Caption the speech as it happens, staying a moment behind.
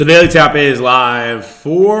The Daily Tap is live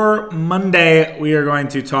for Monday. We are going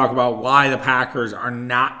to talk about why the Packers are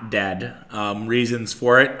not dead, reasons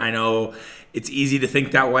for it. I know it's easy to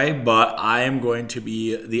think that way, but I am going to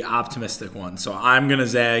be the optimistic one. So I'm going to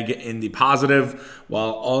zag in the positive while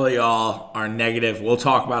all of y'all are negative. We'll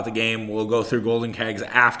talk about the game. We'll go through Golden Kegs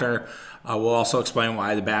after. We'll also explain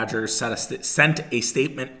why the Badgers sent a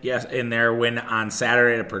statement in their win on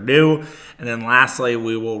Saturday to Purdue. And then lastly,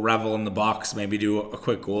 we will revel in the Bucs, maybe do a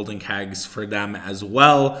quick Golden Kegs for them as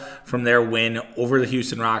well from their win over the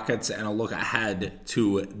Houston Rockets and a look ahead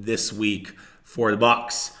to this week for the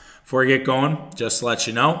Bucs. Before we get going, just to let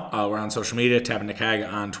you know, we're on social media, Tapping the Keg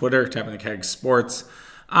on Twitter, Tapping the Keg Sports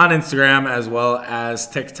on Instagram, as well as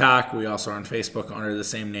TikTok. We also are on Facebook under the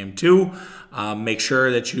same name too. Make sure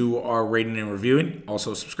that you are rating and reviewing,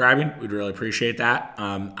 also subscribing. We'd really appreciate that.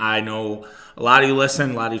 I know a lot of you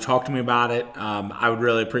listen, a lot of you talk to me about it. I would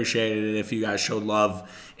really appreciate it if you guys showed love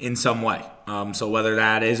in some way. So whether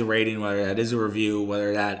that is a rating, whether that is a review,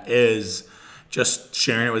 whether that is just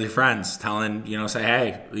sharing it with your friends, telling, say,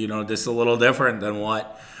 hey, this is a little different than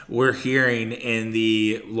what we're hearing in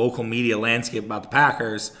the local media landscape about the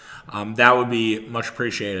Packers, that would be much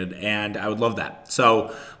appreciated, and I would love that.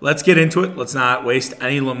 So let's get into it. Let's not waste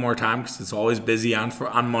any more time because it's always busy on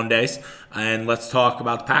Mondays, and let's talk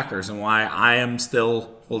about the Packers and why I am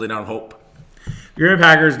still holding out hope. The Green Bay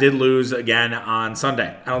Packers did lose again on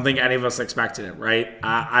Sunday. I don't think any of us expected it, right?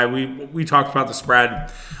 We talked about the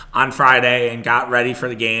spread on Friday and got ready for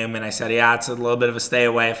the game, and I said, yeah, it's a little bit of a stay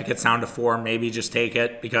away. If it gets down to 4, maybe just take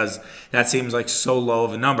it because that seems like so low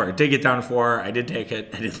of a number. It did get down to 4. I did take it.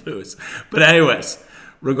 I did lose. But anyways,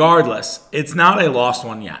 regardless, it's not a lost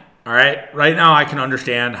one yet. All right. Right now, I can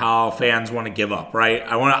understand how fans want to give up. Right.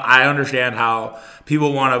 I understand how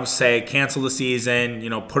people want to say cancel the season.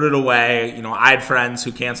 Put it away. I had friends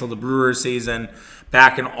who canceled the Brewers season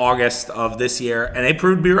back in August of this year, and they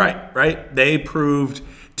proved to be right. Right. They proved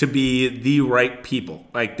to be the right people.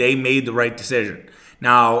 Like they made the right decision.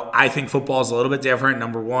 Now, I think football is a little bit different.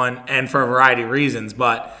 Number one, and for a variety of reasons,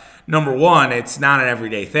 but. Number one, it's not an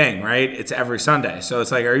everyday thing, right? It's every Sunday. So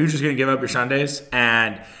it's like, are you just going to give up your Sundays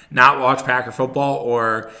and not watch Packer football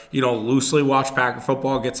or, loosely watch Packer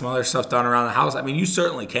football, get some other stuff done around the house? I mean, you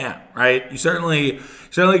certainly can, right? You certainly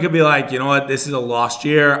could be like, you know what, this is a lost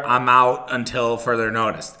year. I'm out until further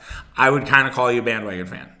notice. I would kind of call you a bandwagon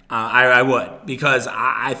fan. I would, because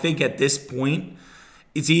I think at this point,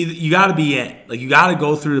 it's either you got to be in. Like, you got to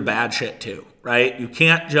go through the bad shit too, right? You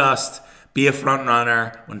can't just be a front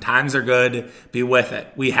runner. When times are good, be with it.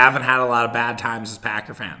 We haven't had a lot of bad times as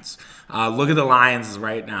Packer fans. Look at the Lions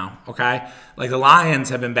right now, okay? Like, the Lions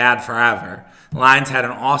have been bad forever. The Lions had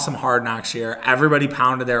an awesome Hard Knocks year. Everybody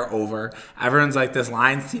pounded their over. Everyone's like, this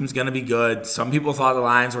Lions team's going to be good. Some people thought the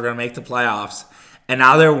Lions were going to make the playoffs. And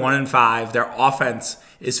now they're 1-5. Their offense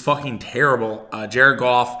is fucking terrible. Jared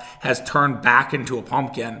Goff has turned back into a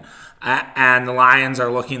pumpkin. And the Lions are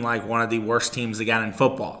looking like one of the worst teams again in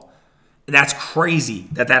football. That's crazy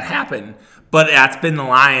that happened, but that's been the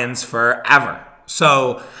Lions forever.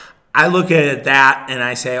 So I look at that and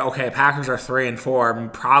I say, okay, Packers are 3-4. I'm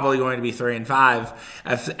probably going to be 3-5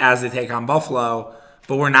 as they take on Buffalo,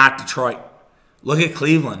 but we're not Detroit. Look at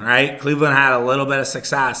Cleveland, right? Cleveland had a little bit of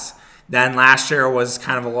success. Then last year was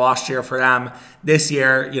kind of a lost year for them. This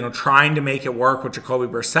year, trying to make it work with Jacoby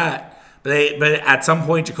Brissett. But at some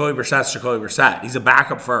point, Jacoby Brissett's Jacoby Brissett. He's a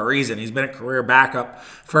backup for a reason. He's been a career backup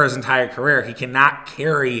for his entire career. He cannot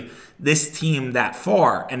carry this team that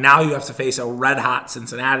far. And now you have to face a red-hot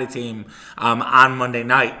Cincinnati team on Monday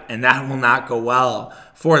night, and that will not go well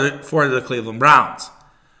for the Cleveland Browns.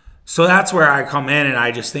 So that's where I come in and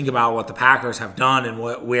I just think about what the Packers have done and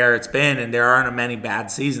where it's been, and there aren't many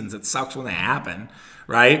bad seasons. It sucks when they happen,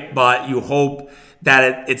 right? But you hope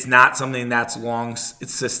that it's not something that's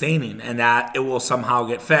it's sustaining and that it will somehow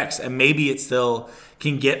get fixed. And maybe it still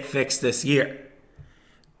can get fixed this year.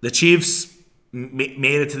 The Chiefs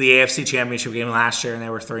made it to the AFC Championship game last year and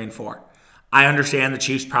they were 3-4. I understand the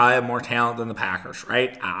Chiefs probably have more talent than the Packers,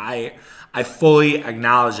 right? I fully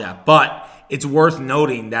acknowledge that. But it's worth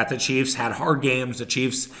noting that the Chiefs had hard games. The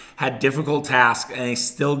Chiefs had difficult tasks and they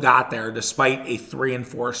still got there despite a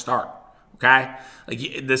 3-4 start. Okay?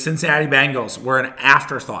 Like, the Cincinnati Bengals were an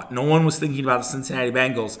afterthought. No one was thinking about the Cincinnati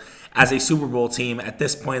Bengals as a Super Bowl team at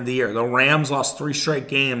this point of the year. The Rams lost 3 straight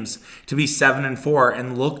games to be 7-4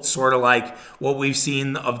 and looked sort of like what we've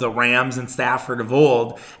seen of the Rams and Stafford of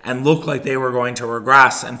old and looked like they were going to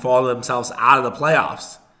regress and fall themselves out of the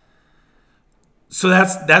playoffs. So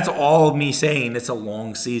that's all of me saying it's a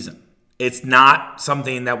long season. It's not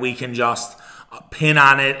something that we can just pin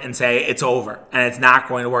on it and say it's over and it's not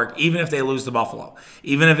going to work, even if they lose to Buffalo.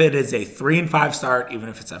 Even if it is a 3-5 start, even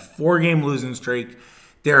if it's a 4-game losing streak,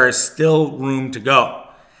 there is still room to go.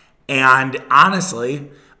 And honestly,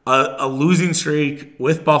 a losing streak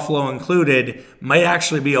with Buffalo included might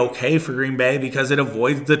actually be okay for Green Bay because it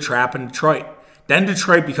avoids the trap in Detroit. Then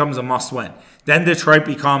Detroit becomes a must-win. Then Detroit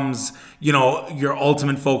becomes, your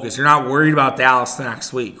ultimate focus. You're not worried about Dallas the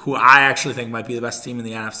next week, who I actually think might be the best team in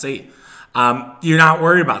the NFC. You're not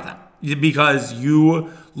worried about them because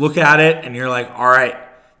you look at it and you're like, all right,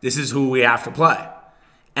 this is who we have to play.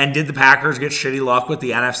 And did the Packers get shitty luck with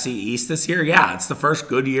the NFC East this year? Yeah, it's the first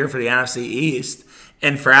good year for the NFC East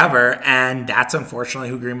in forever, and that's unfortunately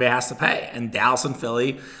who Green Bay has to pay. And Dallas and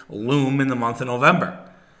Philly loom in the month of November.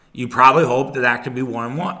 You probably hope that could be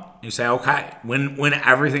 1-1. You say, okay, win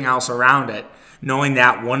everything else around it, knowing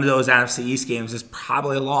that one of those NFC East games is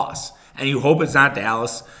probably a loss. And you hope it's not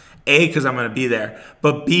Dallas, A, because I'm going to be there,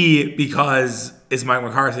 but B, because it's Mike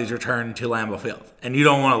McCarthy's return to Lambeau Field. And you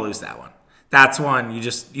don't want to lose that one. That's one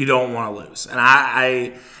you don't want to lose. And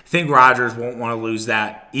I think Rodgers won't want to lose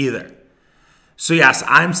that either. So yes,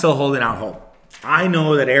 I'm still holding out hope. I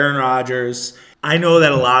know that Aaron Rodgers, I know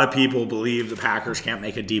that a lot of people believe the Packers can't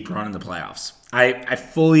make a deep run in the playoffs. I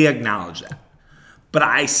fully acknowledge that. But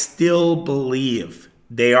I still believe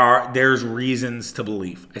there's reasons to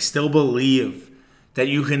believe. I still believe that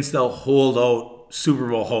you can still hold out Super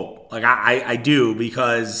Bowl hope. Like I do,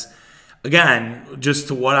 because again, just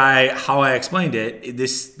to how I explained it,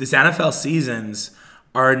 this NFL seasons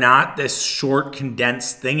are not this short,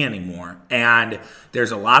 condensed thing anymore. And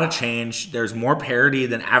there's a lot of change. There's more parity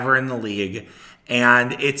than ever in the league.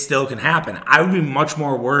 And it still can happen. I would be much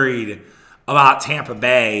more worried about Tampa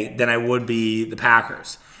Bay than I would be the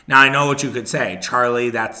Packers. Now, I know what you could say. Charlie,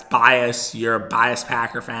 that's bias. You're a biased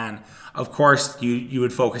Packer fan. Of course, you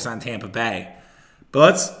would focus on Tampa Bay.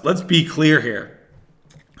 But let's be clear here.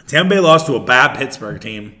 Tampa Bay lost to a bad Pittsburgh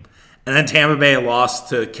team. And then Tampa Bay lost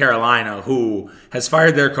to Carolina, who has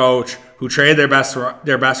fired their coach, who traded their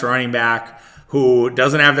best running back, who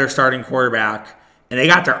doesn't have their starting quarterback, and they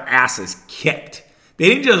got their asses kicked. They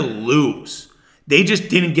didn't just lose. They just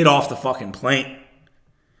didn't get off the fucking plane.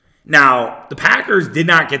 Now, the Packers did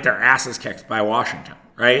not get their asses kicked by Washington,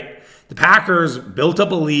 right? The Packers built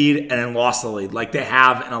up a lead and then lost the lead like they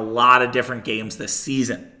have in a lot of different games this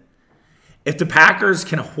season. If the Packers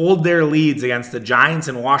can hold their leads against the Giants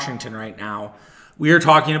in Washington right now, we are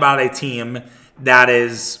talking about a team that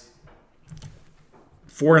is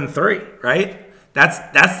 4-3, right?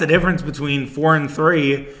 That's the difference between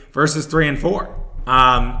 4-3 versus 3-4.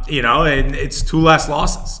 And it's 2 less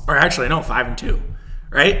losses, or actually no, 5-2,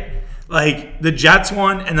 right? Like the Jets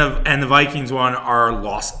one and the Vikings one are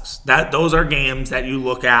losses. Those are games that you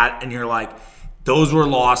look at and you're like, those were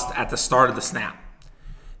lost at the start of the snap.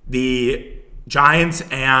 The Giants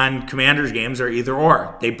and Commanders games are either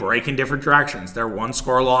or. They break in different directions. They're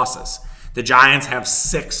 1-score losses. The Giants have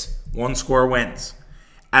 6 1-score wins.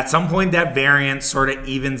 At some point, that variance sort of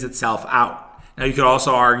evens itself out. Now, you could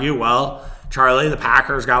also argue, well, Charlie, the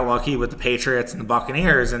Packers got lucky with the Patriots and the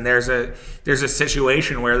Buccaneers, and there's a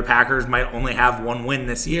situation where the Packers might only have 1 win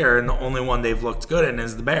this year, and the only one they've looked good in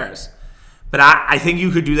is the Bears. But I think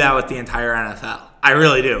you could do that with the entire NFL. I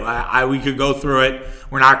really do. We could go through it.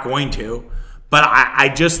 We're not going to. But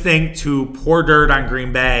I just think to pour dirt on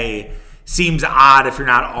Green Bay seems odd if you're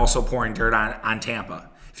not also pouring dirt on Tampa.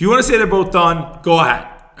 If you want to say they're both done, go ahead.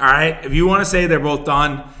 All right? If you want to say they're both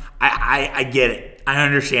done, I get it. I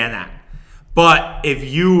understand that. But if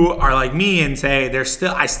you are like me and say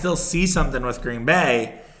I still see something with Green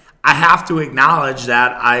Bay, I have to acknowledge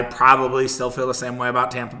that I probably still feel the same way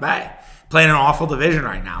about Tampa Bay. Playing an awful division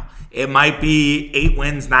right now. It might be 8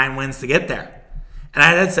 wins, 9 wins to get there. And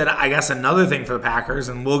that said, I guess another thing for the Packers,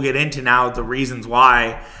 and we'll get into now the reasons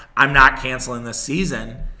why I'm not canceling this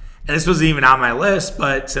season. And this wasn't even on my list,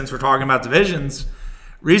 but since we're talking about divisions,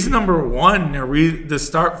 reason number one,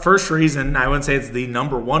 first reason, I wouldn't say it's the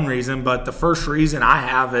number one reason, but the first reason I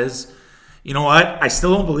have is, you know what? I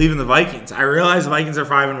still don't believe in the Vikings. I realize the Vikings are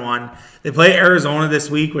 5-1. They play Arizona this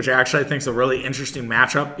week, which actually I think is a really interesting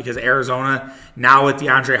matchup because Arizona, now with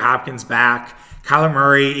DeAndre Hopkins back, Kyler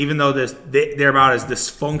Murray, even though they're about as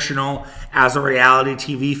dysfunctional as a reality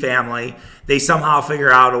TV family, they somehow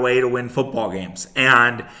figure out a way to win football games.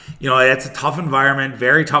 And, it's a tough environment,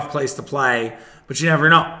 very tough place to play, but you never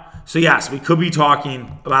know. So, yes, we could be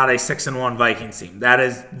talking about a 6-1 Vikings team. That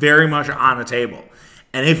is very much on the table.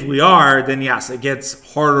 And if we are, then yes, it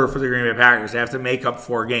gets harder for the Green Bay Packers. They have to make up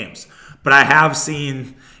 4 games. But I have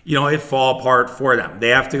seen, it fall apart for them. They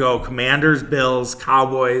have to go Commanders, Bills,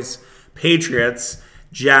 Cowboys, Patriots,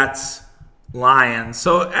 Jets, Lions.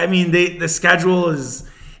 So I mean, the schedule is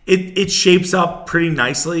it shapes up pretty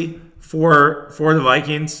nicely for the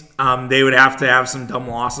Vikings. They would have to have some dumb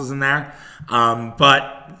losses in there,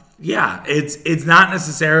 but yeah, it's not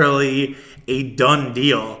necessarily a done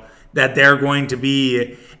deal that they're going to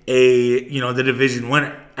be the division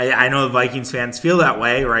winner. I know the Vikings fans feel that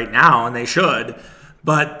way right now, and they should.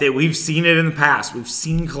 But we've seen it in the past. We've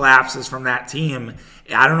seen collapses from that team.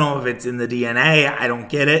 I don't know if it's in the DNA. I don't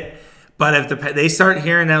get it. But if they start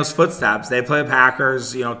hearing those footsteps, they play the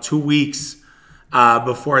Packers, 2 weeks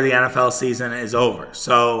before the NFL season is over.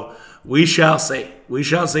 So we shall see. We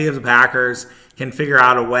shall see if the Packers can figure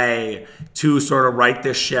out a way to sort of right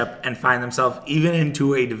this ship and find themselves even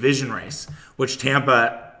into a division race, which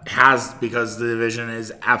Tampa has because the division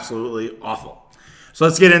is absolutely awful. So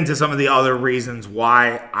let's get into some of the other reasons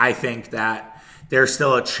why I think that there's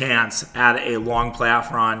still a chance at a long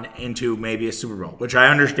playoff run into maybe a Super Bowl, which I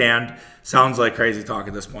understand sounds like crazy talk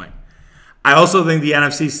at this point. I also think the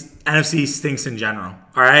NFC stinks in general,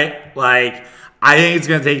 all right? Like, I think it's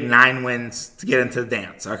going to take 9 wins to get into the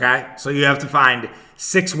dance, okay? So you have to find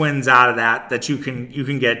 6 wins out of that you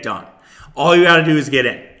can get done. All you got to do is get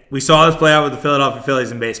in. We saw this play out with the Philadelphia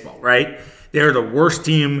Phillies in baseball, right? They're the worst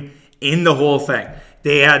team in the whole thing.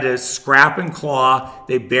 They had to scrap and claw.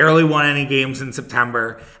 They barely won any games in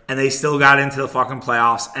September, and they still got into the fucking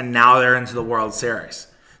playoffs, and now they're into the World Series.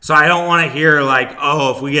 So I don't want to hear like,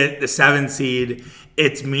 oh, if we get the 7th seed,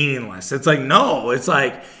 it's meaningless. It's like, no. It's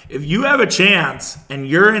like, if you have a chance and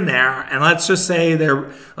you're in there, and let's say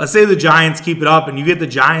the Giants keep it up and you get the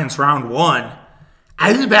Giants round 1,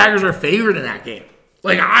 I think the Packers are favored in that game.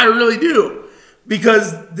 Like, I really do.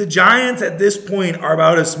 Because the Giants at this point are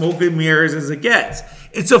about as smoke and mirrors as it gets.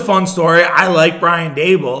 It's a fun story. I like Brian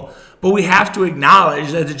Daboll, but we have to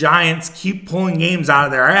acknowledge that the Giants keep pulling games out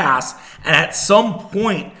of their ass, and at some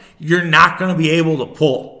point, you're not going to be able to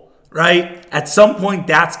pull, right? At some point,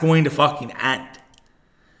 that's going to fucking end.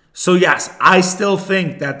 So yes, I still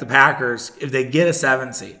think that the Packers, if they get a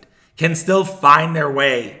 7 seed, can still find their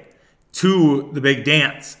way to the big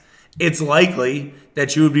dance. It's likely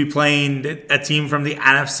that you would be playing a team from the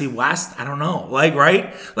NFC West. I don't know.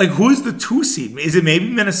 Right? Who's the 2 seed? Is it maybe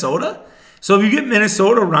Minnesota? So if you get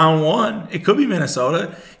Minnesota round 1, it could be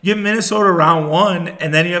Minnesota. You get Minnesota round 1,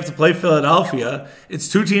 and then you have to play Philadelphia. It's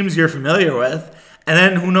 2 teams you're familiar with. And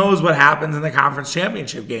then who knows what happens in the conference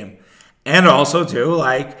championship game. And also, too,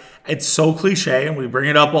 it's so cliche, and we bring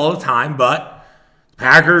it up all the time, but the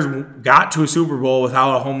Packers got to a Super Bowl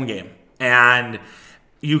without a home game. And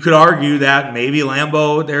you could argue that maybe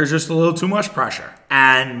Lambeau, there's just a little too much pressure.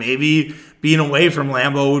 And maybe being away from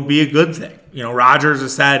Lambeau would be a good thing. Rodgers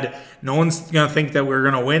has said no one's going to think that we're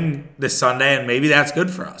going to win this Sunday, and maybe that's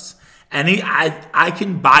good for us. And I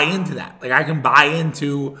can buy into that. I can buy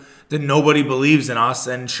into the nobody believes in us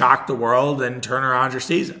and shock the world and turn around your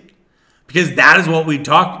season. Because that is what we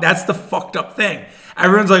talk. That's the fucked up thing.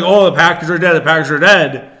 Everyone's like, oh, the Packers are dead. The Packers are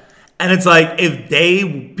dead. And it's like, if they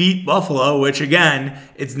beat Buffalo, which again,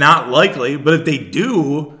 it's not likely, but if they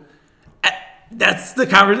do, that's the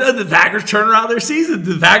conversation. The Packers turn around their season.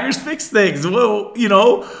 The Packers fix things. Well,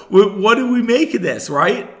 what do we make of this,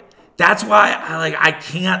 right? That's why I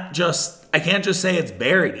can't just say it's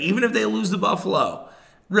buried, even if they lose to Buffalo.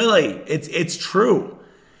 Really, it's true.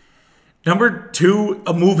 Number 2,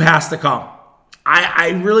 a move has to come. I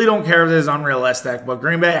really don't care if this is unrealistic, but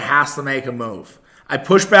Green Bay has to make a move. I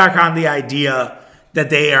push back on the idea that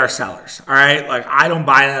they are sellers, all right? I don't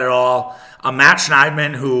buy that at all. Matt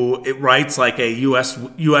Schneidman, who writes a US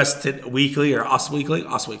Weekly or Us Weekly.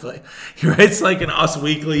 He writes an Us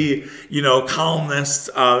Weekly, columnist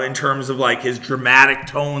in terms of his dramatic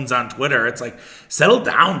tones on Twitter. It's settle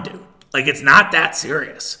down, dude. It's not that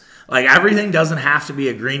serious. Everything doesn't have to be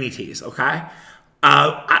a greenie tease, okay?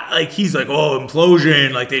 He's oh,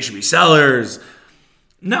 implosion, they should be sellers.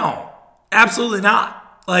 No. Absolutely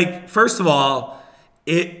not. First of all,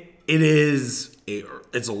 it's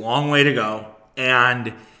a long way to go.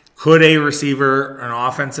 And could a receiver or an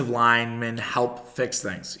offensive lineman help fix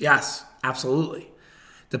things? Yes, absolutely.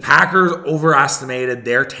 The Packers overestimated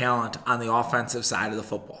their talent on the offensive side of the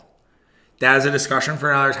football. That is a discussion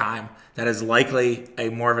for another time. That is likely a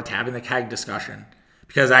more of a tapping the keg discussion.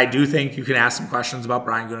 Because I do think you can ask some questions about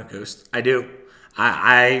Brian Gutekunst. I do.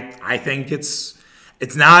 I think it's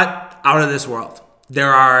not out of this world.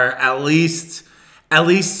 There are at least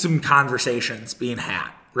some conversations being had,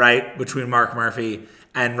 right, between Mark Murphy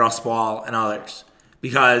and Russ Ball and others.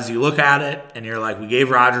 Because you look at it and you're like, we gave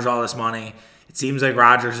Rodgers all this money. It seems like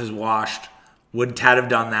Rodgers is washed. Would Ted have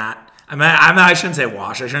done that? I shouldn't say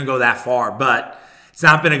washed. I shouldn't go that far, but it's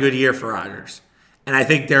not been a good year for Rodgers. And I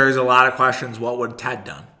think there's a lot of questions. What would Ted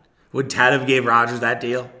done? Would Ted have gave Rodgers that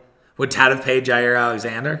deal? Would Ted have paid Jair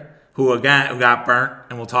Alexander, who got burnt?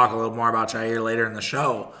 And we'll talk a little more about Jair later in the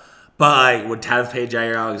show. But would Ted have paid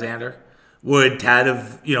Jair Alexander? Would Ted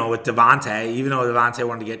have, with Devontae, even though Devontae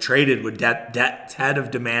wanted to get traded, would Ted have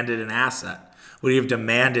demanded an asset? Would he have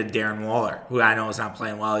demanded Darren Waller, who I know is not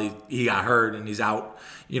playing well? He got hurt and he's out,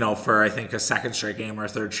 for I think a second straight game or a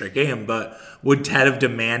third straight game. But would Ted have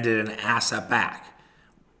demanded an asset back?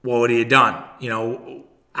 What would he have done?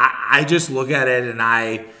 I just look at it and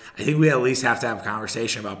I think we at least have to have a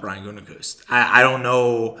conversation about Brian Gutekunst. I don't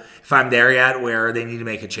know if I'm there yet where they need to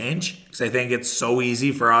make a change, because I think it's so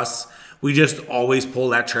easy for us. We just always pull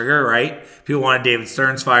that trigger, right? People wanted David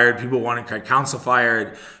Stearns fired. People wanted Craig Counsell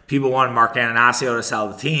fired. People wanted Mark Ananasio to sell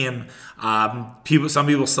the team. Some people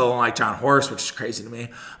still don't like John Horst, which is crazy to me.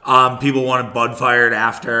 People wanted Bud fired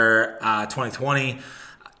after 2020.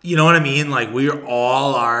 You know what I mean? Like,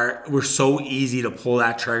 we're so easy to pull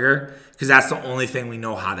that trigger because that's the only thing we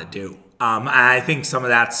know how to do. I think some of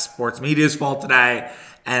that's sports media's fault today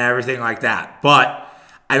and everything like that. But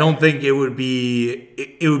I don't think it would be,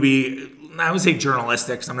 I would say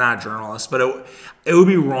journalistic, because I'm not a journalist, but it would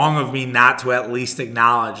be wrong of me not to at least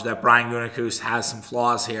acknowledge that Brian Gutekunst has some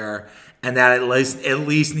flaws here, and that at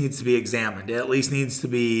least needs to be examined. It at least needs to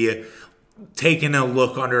be taking a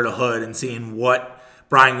look under the hood and seeing what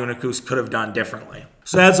Brian Gutekunst could have done differently.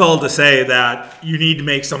 So that's all to say that you need to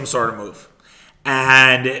make some sort of move.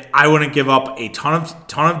 And I wouldn't give up a ton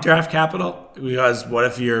of draft capital, because what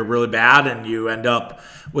if you're really bad and you end up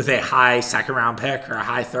with a high second round pick or a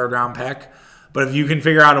high third round pick? But if you can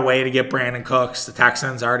figure out a way to get Brandon Cooks, the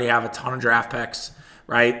Texans already have a ton of draft picks,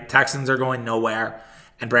 right? Texans are going nowhere.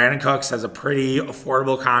 And Brandon Cooks has a pretty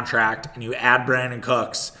affordable contract, and you add Brandon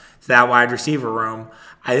Cooks to that wide receiver room,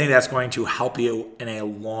 I think that's going to help you in a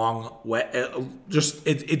long way.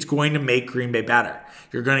 It's going to make Green Bay better.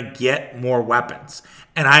 You're going to get more weapons.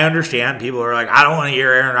 And I understand people are like, I don't want to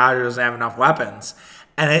hear Aaron Rodgers doesn't have enough weapons.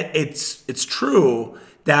 And it's true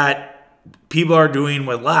that people are doing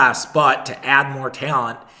with less, but to add more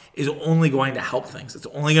talent is only going to help things. It's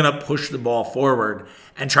only going to push the ball forward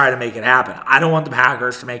and try to make it happen. I don't want the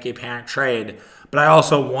Packers to make a panic trade, but I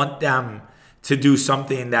also want them to do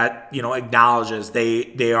something that, acknowledges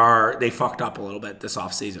they fucked up a little bit this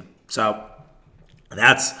offseason. So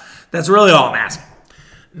that's really all I'm asking.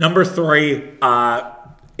 Number 3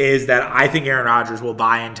 is that I think Aaron Rodgers will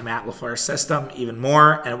buy into Matt LaFleur's system even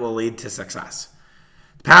more, and it will lead to success.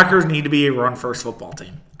 The Packers need to be a run-first football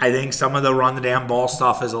team. I think some of the run-the-damn-ball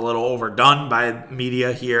stuff is a little overdone by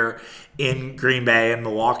media here in Green Bay and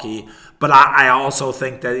Milwaukee, but I also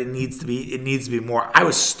think that it needs to be more. I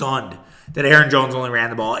was stunned that Aaron Jones only ran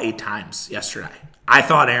the ball 8 times yesterday. I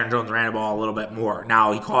thought Aaron Jones ran the ball a little bit more.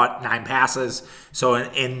 Now, he caught 9 passes, so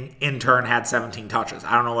in turn had 17 touches.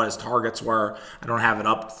 I don't know what his targets were. I don't have it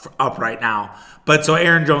up right now. But so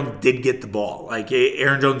Aaron Jones did get the ball. Like,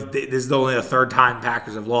 Aaron Jones, this is only the 3rd time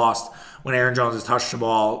Packers have lost when Aaron Jones has touched the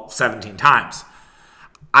ball 17 times.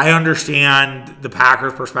 I understand the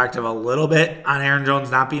Packers' perspective a little bit on Aaron Jones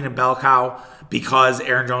not being a bell cow, because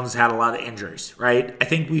Aaron Jones has had a lot of injuries, right? I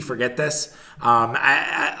think we forget this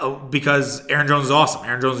because Aaron Jones is awesome.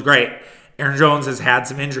 Aaron Jones is great. Aaron Jones has had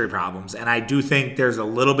some injury problems, and I do think there's a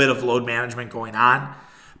little bit of load management going on,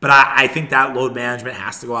 but I think that load management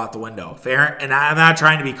has to go out the window. And I'm not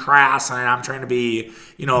trying to be crass, and I'm trying to be,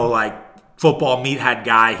 like football meathead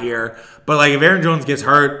guy here, but like if Aaron Jones gets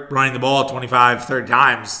hurt running the ball 25, 30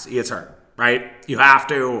 times, he gets hurt. Right? You have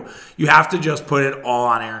to just put it all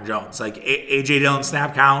on Aaron Jones. Like A.J. Dillon's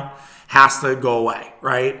snap count has to go away,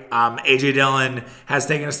 right? A.J. Dillon has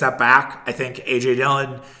taken a step back. I think A.J.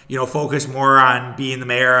 Dillon, focused more on being the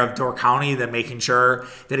mayor of Door County than making sure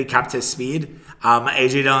that he kept his speed.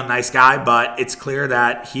 A.J. Dillon, nice guy, but it's clear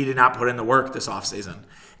that he did not put in the work this offseason.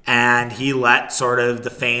 And he let sort of the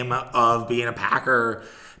fame of being a Packer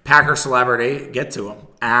celebrity get to him.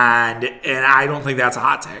 And I don't think that's a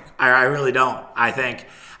hot take. I really don't. I think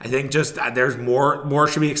just there's more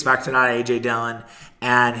should be expected out of A.J. Dillon,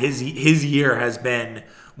 and his year has been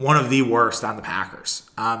one of the worst on the Packers,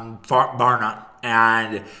 bar none.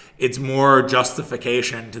 And it's more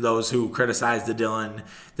justification to those who criticize the Dillon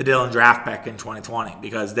draft pick in 2020,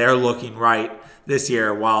 because they're looking right this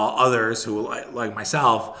year, while others who, like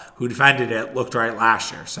myself, who defended it, looked right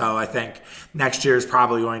last year. So I think next year is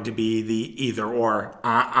probably going to be the either or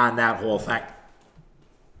on that whole thing.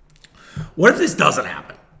 What if this doesn't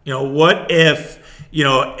happen? What if,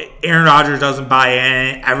 Aaron Rodgers doesn't buy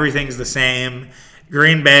in, everything's the same,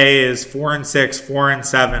 Green Bay is 4-6,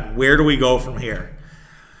 4-7. Where do we go from here?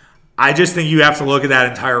 I just think you have to look at that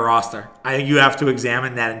entire roster. I think you have to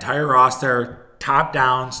examine that entire roster, top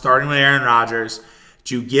down, starting with Aaron Rodgers.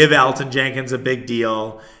 Do you give Elgton Jenkins a big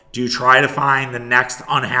deal? Do you try to find the next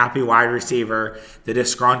unhappy wide receiver, the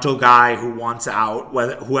disgruntled guy who wants out,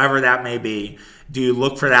 whoever that may be? Do you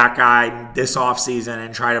look for that guy this offseason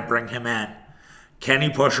and try to bring him in? Can you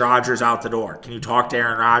push Rodgers out the door? Can you talk to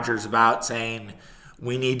Aaron Rodgers about saying,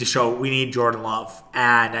 we need Jordan Love,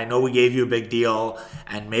 and I know we gave you a big deal,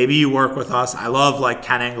 and maybe you work with us. I love like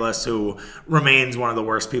Ken Inglis, who remains one of the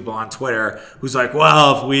worst people on Twitter, who's like,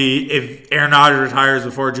 well, if Aaron Rodgers retires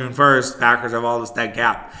before June 1st, Packers have all this dead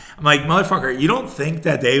cap. I'm like, motherfucker, you don't think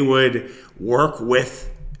that they would work with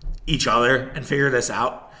each other and figure this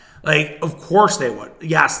out? Like, of course they would.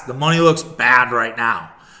 Yes, the money looks bad right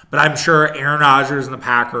now, but I'm sure Aaron Rodgers and the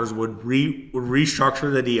Packers would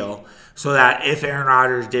restructure the deal so that if Aaron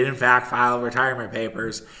Rodgers did in fact file retirement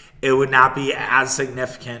papers, it would not be as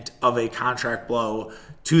significant of a contract blow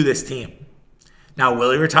to this team. Now,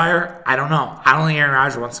 will he retire? I don't know. I don't think Aaron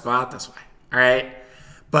Rodgers wants to go out this way. All right?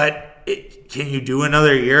 But can you do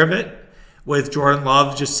another year of it with Jordan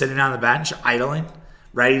Love just sitting on the bench, idling,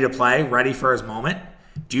 ready to play, ready for his moment?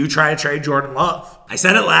 Do you try to trade Jordan Love? I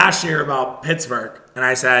said it last year about Pittsburgh, and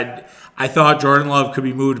I said I thought Jordan Love could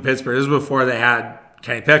be moved to Pittsburgh. This was before they had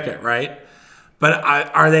Kenny Pickett, right? But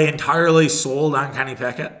are they entirely sold on Kenny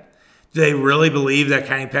Pickett? Do they really believe that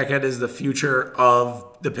Kenny Pickett is the future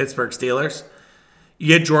of the Pittsburgh Steelers? You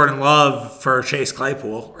get Jordan Love for Chase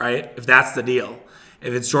Claypool, right? If that's the deal.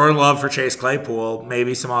 If it's Jordan Love for Chase Claypool,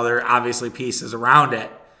 maybe some other, obviously, pieces around it.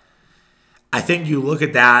 I think you look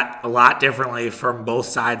at that a lot differently from both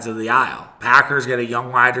sides of the aisle. Packers get a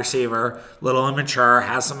young wide receiver, little immature,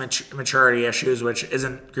 has some maturity issues, which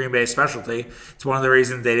isn't Green Bay's specialty. It's one of the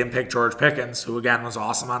reasons they didn't pick George Pickens, who again was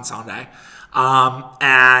awesome on Sunday.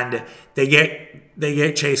 And they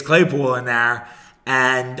get Chase Claypool in there,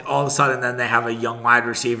 and all of a sudden then they have a young wide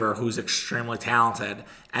receiver who's extremely talented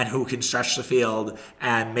and who can stretch the field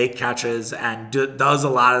and make catches and does a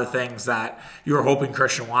lot of the things that you were hoping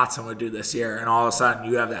Christian Watson would do this year. And all of a sudden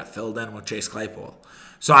you have that filled in with Chase Claypool.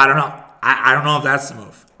 So I don't know. I don't know if that's the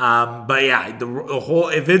move. But yeah, the whole,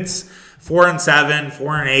 if it's 4-7,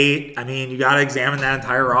 4-8, I mean, you got to examine that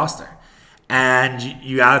entire roster. And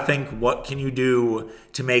you got to think, what can you do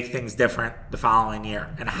to make things different the following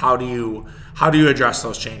year? And how do you address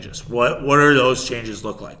those changes? What do those changes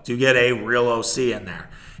look like? Do you get a real OC in there?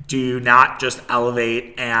 Do you not just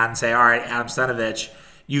elevate and say, all right, Adam Stenavich,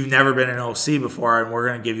 you've never been an OC before, and we're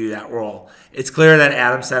going to give you that role? It's clear that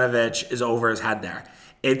Adam Stenavich is over his head there.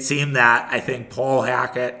 It seemed that, I think, Paul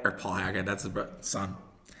Hackett, that's his son.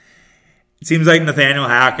 It seems like Nathaniel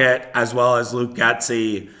Hackett, as well as Luke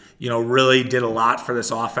Getsy, really did a lot for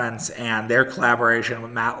this offense, and their collaboration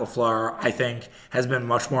with Matt LaFleur, I think, has been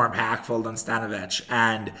much more impactful than Stenavich.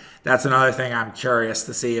 And that's another thing I'm curious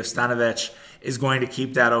to see, if Stenavich is going to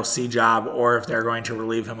keep that OC job or if they're going to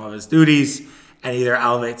relieve him of his duties and either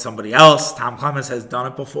elevate somebody else. Tom Clements has done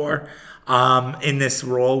it before in this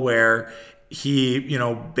role where he,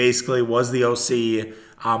 basically was the OC.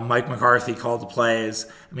 Mike McCarthy called the plays.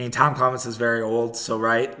 I mean, Tom Clements is very old, so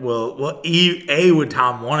right. Would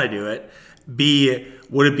Tom want to do it? B,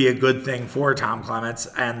 would it be a good thing for Tom Clements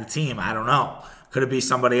and the team? I don't know. Could it be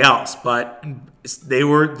somebody else? But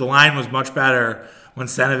the line was much better when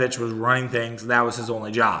Stenavich was running things. That was his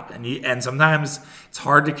only job, and sometimes it's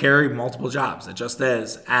hard to carry multiple jobs. It just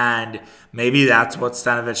is, and maybe that's what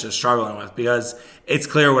Stenavich is struggling with, because it's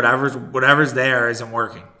clear whatever's there isn't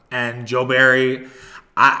working. And Joe Barry,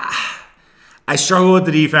 I struggle with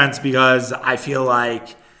the defense because I feel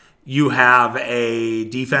like you have a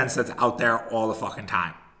defense that's out there all the fucking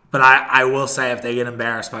time. But I will say, if they get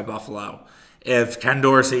embarrassed by Buffalo, if Ken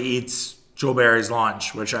Dorsey eats Joe Barry's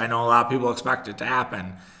lunch, which I know a lot of people expect it to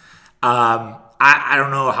happen, I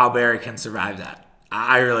don't know how Barry can survive that.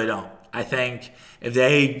 I really don't. I think if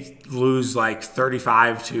they lose like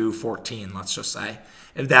 35-14, let's just say,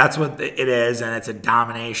 if that's what it is and it's a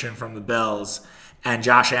domination from the Bills, and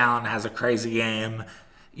Josh Allen has a crazy game,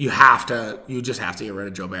 you just have to get rid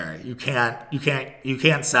of Joe Barry. You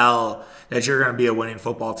can't sell that you're going to be a winning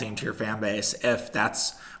football team to your fan base if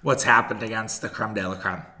that's what's happened against the creme de la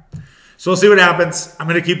creme. So we'll see what happens. I'm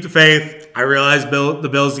going to keep the faith. I realize the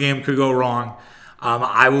Bills game could go wrong.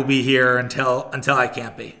 I will be here until I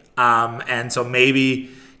can't be. And so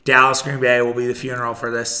maybe Dallas Green Bay will be the funeral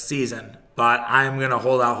for this season. But I'm going to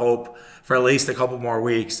hold out hope for at least a couple more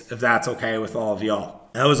weeks, if that's okay with all of y'all.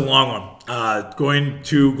 That was a long one. Going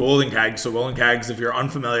to Golden Kegs. So Golden Kegs, if you're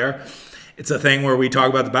unfamiliar, It's a thing where we talk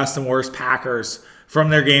about the best and worst Packers from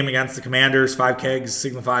their game against the Commanders. 5 kegs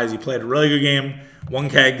signifies you played a really good game. 1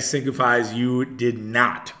 keg signifies you did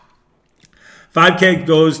not. 5 keg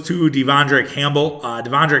goes to Devondre Campbell.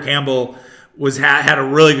 Devondre Campbell had a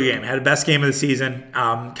really good game. Had the best game of the season.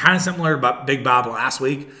 Kind of similar to Big Bob last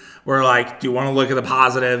week, where like, do you want to look at the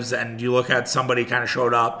positives and you look at somebody kind of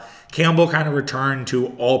showed up. Campbell kind of returned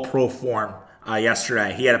to all-pro form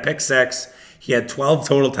yesterday. He had a pick 6. He had 12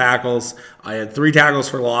 total tackles. I had 3 tackles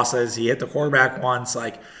for losses. He hit the quarterback once.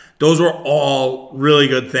 Like, those were all really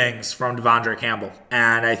good things from Devondre Campbell.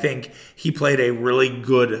 And I think he played a really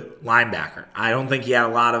good linebacker. I don't think he had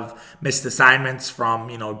a lot of missed assignments from,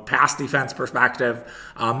 pass defense perspective.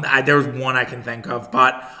 There was one I can think of.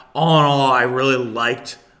 But all in all, I really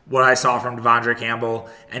liked what I saw from Devondre Campbell,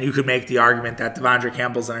 and you could make the argument that Devondre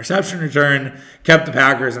Campbell's interception return kept the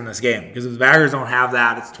Packers in this game, because if the Packers don't have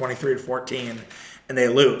that, it's 23-14, and they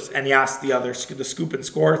lose. And yes, the scoop and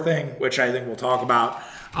score thing, which I think we'll talk about,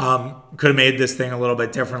 could have made this thing a little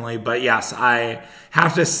bit differently. But yes, I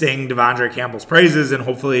have to sing Devondre Campbell's praises, and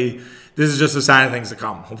hopefully this is just a sign of things to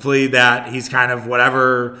come. Hopefully that he's kind of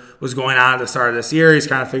whatever was going on at the start of this year, he's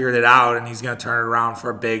kind of figured it out, and he's going to turn it around for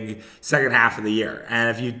a big second half of the year. And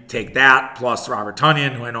if you take that plus Robert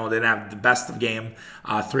Tonyan, who I know didn't have the best of game,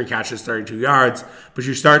 3 catches, 32 yards, but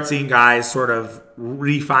you start seeing guys sort of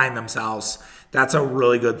refine themselves, that's a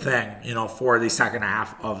really good thing, for the second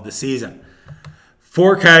half of the season.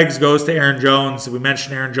 4 kegs goes to Aaron Jones. We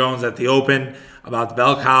mentioned Aaron Jones at the open about the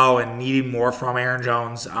bell cow and needing more from Aaron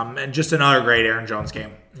Jones. And just another great Aaron Jones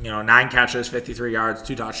game. 9 catches, 53 yards,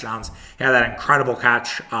 2 touchdowns. He had that incredible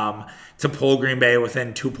catch to pull Green Bay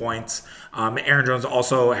within 2 points. Aaron Jones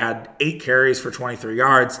also had 8 carries for 23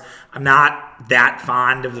 yards. I'm not that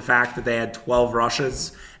fond of the fact that they had 12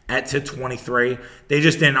 rushes to 23. They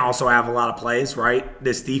just didn't also have a lot of plays, right?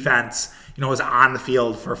 This defense, was on the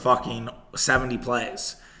field for fucking 70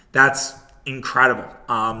 plays. That's incredible.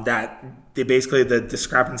 That basically the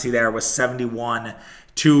discrepancy there was 71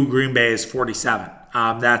 to Green Bay's 47.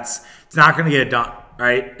 It's not going to get it done,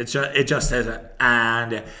 right? It just isn't.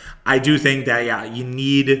 And I do think that you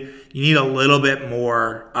need a little bit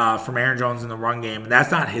more from Aaron Jones in the run game, and that's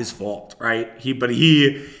not his fault, right? He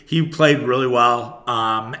played really well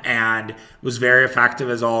and was very effective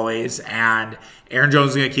as always. And Aaron Jones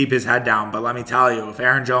is going to keep his head down. But let me tell you, if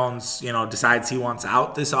Aaron Jones, decides he wants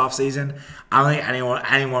out this offseason, I don't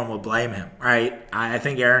think anyone will blame him, right? I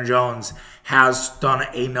think Aaron Jones has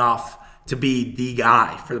done enough to be the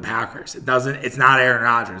guy for the Packers. It's not Aaron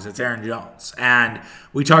Rodgers, it's Aaron Jones. And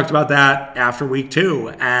we talked about that after week 2,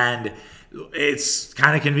 and it's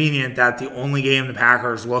kind of convenient that the only game the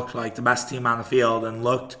Packers looked like the best team on the field and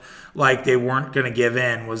looked like they weren't going to give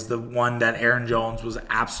in was the one that Aaron Jones was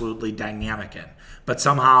absolutely dynamic in. But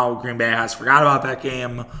somehow Green Bay has forgot about that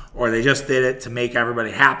game, or they just did it to make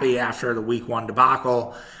everybody happy after the week 1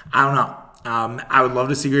 debacle. I don't know. I would love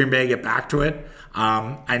to see Green Bay get back to it.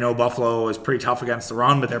 I know Buffalo is pretty tough against the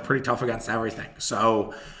run, but they're pretty tough against everything.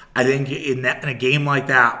 So I think in a game like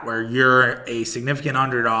that where you're a significant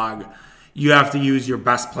underdog, you have to use your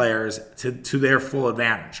best players to their full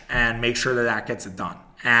advantage and make sure that gets it done.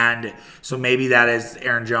 And so maybe that is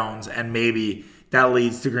Aaron Jones, and maybe that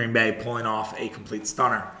leads to Green Bay pulling off a complete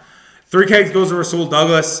stunner. 3 kegs goes to Rasul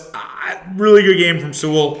Douglas. Really good game from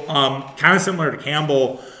Sewell. Kind of similar to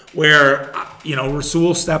Campbell, where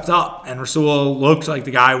Rasul stepped up, and Rasul looked like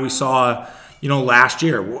the guy we saw last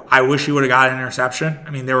year. I wish he would have got an interception.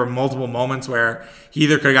 I mean, there were multiple moments where he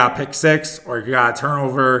either could have got pick 6 or he could have got a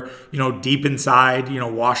turnover, deep inside,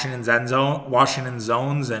 Washington's end zone, Washington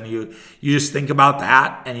zones. And you just think about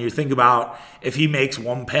that, and you think about if he makes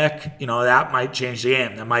 1 pick, that might change the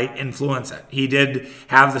game. That might influence it. He did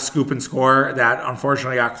have the scoop and score that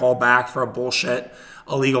unfortunately got called back for a bullshit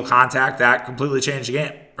illegal contact that completely changed the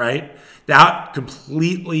game, right? That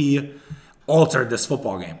completely altered this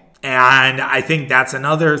football game. And I think that's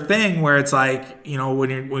another thing where it's like,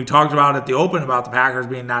 when we talked about at the open about the Packers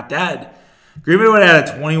being not dead, Green Bay would have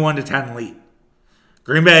had a 21-10 lead.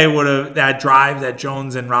 Green Bay would have, that drive that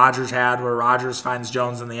Jones and Rodgers had where Rodgers finds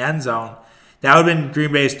Jones in the end zone, that would have been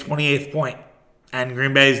Green Bay's 28th point. And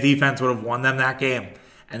Green Bay's defense would have won them that game.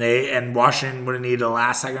 And Washington would have needed a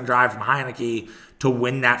last-second drive from Heineke to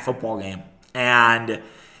win that football game. And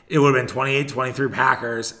it would have been 28-23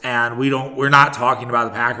 Packers, and we're not talking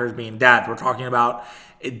about the Packers being dead. We're talking about,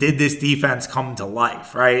 did this defense come to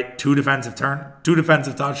life, right? 2 defensive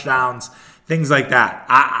touchdowns, things like that.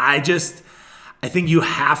 I think you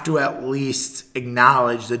have to at least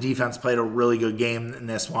acknowledge the defense played a really good game in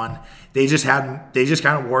this one. They just kind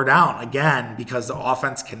of wore down again because the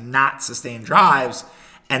offense cannot sustain drives.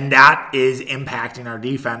 And that is impacting our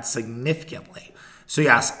defense significantly. So,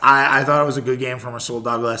 yes, I thought it was a good game from Rasul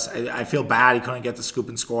Douglas. I feel bad he couldn't get the scoop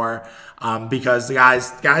and score because the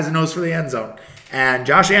guy's a nose for the end zone. And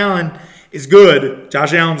Josh Allen is good.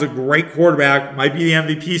 Josh Allen's a great quarterback, might be the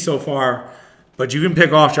MVP so far, but you can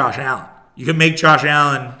pick off Josh Allen. You can make Josh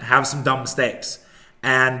Allen have some dumb mistakes.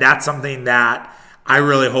 And that's something that I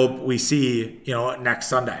really hope we see, next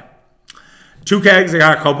Sunday. Two kegs, I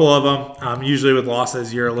got a couple of them. Usually with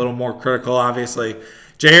losses, you're a little more critical, obviously.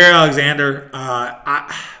 Jaire Alexander,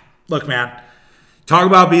 look, man, talk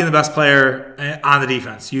about being the best player on the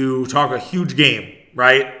defense. You talk a huge game,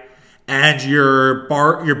 right? And your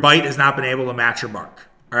bite has not been able to match your bark,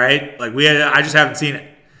 all right? I just haven't seen it.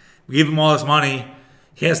 We gave him all this money.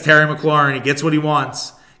 He has Terry McLaurin. He gets what he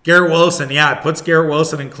wants. Garrett Wilson, it puts Garrett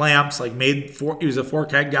Wilson in clamps. He was a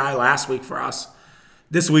 4-keg guy last week for us.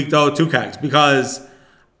 This week, though, 2 kegs, because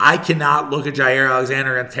I cannot look at Jaire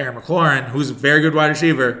Alexander and Terry McLaurin, who's a very good wide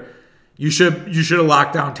receiver. You should have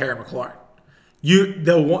locked down Terry McLaurin.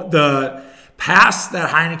 The pass that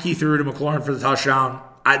Heineke threw to McLaurin for the touchdown,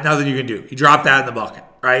 nothing you can do. He dropped that in the bucket,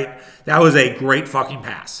 right? That was a great fucking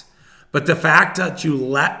pass. But the fact that you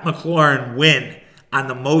let McLaurin win on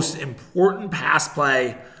the most important pass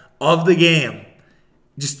play of the game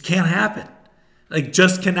just can't happen.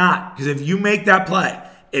 Just cannot. Because if you make that play,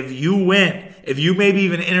 if you win, if you maybe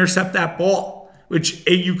even intercept that ball, which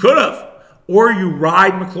you could have, or you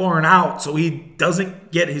ride McLaurin out so he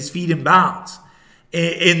doesn't get his feet in bounds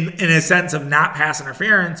in a sense of not pass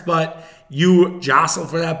interference, but you jostle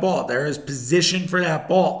for that ball. There is position for that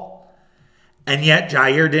ball. And yet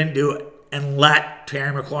Jaire didn't do it and let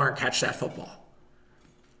Terry McLaurin catch that football.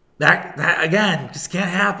 That again, just can't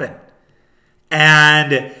happen.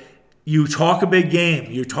 And you talk a big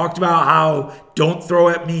game. You talked about how don't throw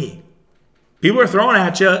at me. People are throwing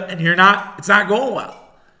at you, and it's not going well.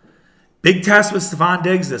 Big test with Stephon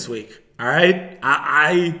Diggs this week. All right?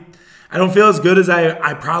 I don't feel as good as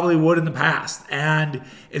I probably would in the past. And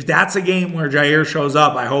if that's a game where Jaire shows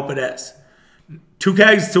up, I hope it is. 2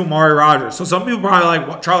 kegs to Amari Rodgers. So some people probably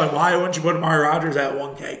like, Charlie, why wouldn't you put Amari Rodgers at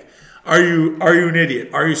 1 keg? Are you an idiot?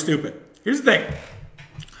 Are you stupid? Here's the thing.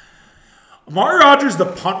 Amari Rodgers, the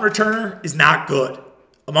punt returner, is not good.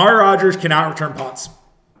 Amari Rodgers cannot return punts.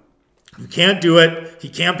 He can't do it. He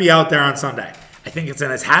can't be out there on Sunday. I think it's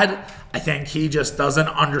in his head. I think he just doesn't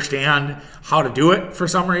understand how to do it for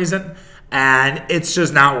some reason, and it's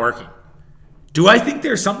just not working. Do I think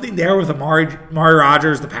there's something there with Amari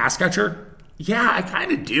Rodgers, the pass catcher? Yeah, I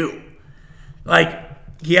kind of do.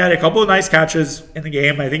 He had a couple of nice catches in the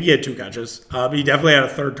game. I think he had 2 catches. He definitely had a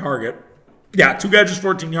 3rd target. Yeah, 2 catches,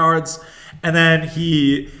 14 yards. And then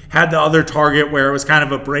he had the other target where it was kind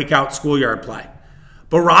of a breakout schoolyard play.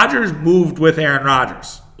 But Rodgers moved with Aaron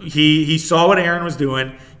Rodgers. He saw what Aaron was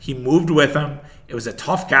doing. He moved with him. It was a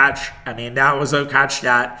tough catch. I mean, that was a catch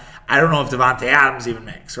that I don't know if Devontae Adams even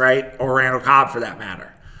makes, right? Or Randall Cobb for that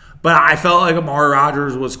matter. But I felt like Amari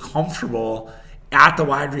Rodgers was comfortable at the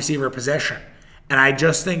wide receiver position. And I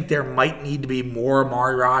just think there might need to be more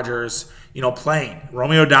Amari Rodgers, playing.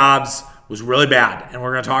 Romeo Doubs was really bad, and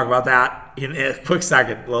we're going to talk about that in a quick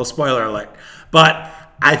second. A little spoiler alert. But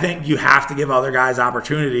I think you have to give other guys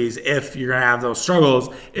opportunities if you're going to have those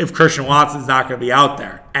struggles, if Christian Watson's not going to be out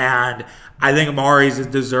there. And I think Amari's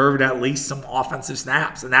deserved at least some offensive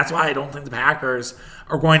snaps. And that's why I don't think the Packers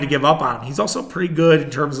are going to give up on him. He's also pretty good in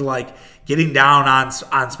terms of getting down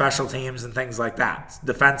on special teams and things like that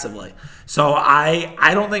defensively. So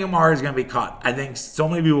I don't think Amari's going to be cut. I think so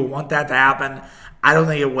many people want that to happen. I don't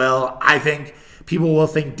think it will. I think people will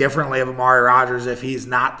think differently of Amari Rodgers if he's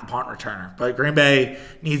not the punt returner. But Green Bay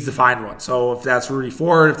needs to find one. So if that's Rudy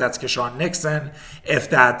Ford, if that's Keshaun Nixon, if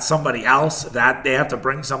that's somebody else, that they have to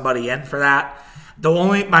bring somebody in for that.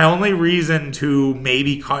 My only reason to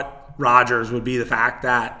maybe cut Rodgers would be the fact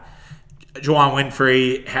that Juwann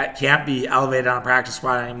Winfree can't be elevated on a practice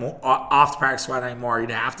squad anymore, off the practice squad anymore.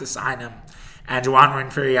 You'd have to sign him. And Juwann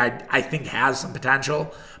Winfree, I think, has some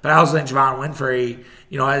potential. But I also think Juwann Winfree,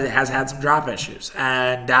 has had some drop issues.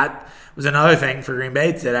 And that was another thing for Green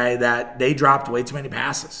Bay today, that they dropped way too many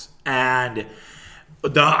passes. And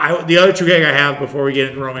the other 2 keg I have before we get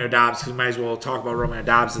into Romeo Doubs, because we might as well talk about Romeo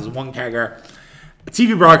Doubs as 1 kegger. The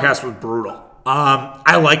TV broadcast was brutal.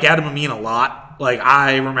 I like Adam Amin a lot.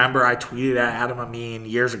 I remember I tweeted at Adam Amin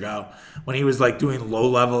years ago when he was doing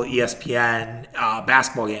low-level ESPN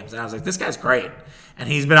basketball games. And I was like, this guy's great. And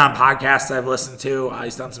he's been on podcasts I've listened to.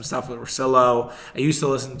 He's done some stuff with Rosillo. I used to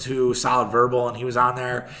listen to Solid Verbal, and he was on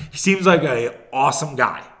there. He seems like an awesome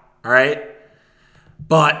guy, all right?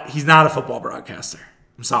 But he's not a football broadcaster.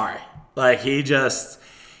 I'm sorry.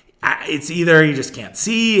 It's either he just can't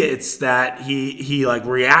see, it's that he like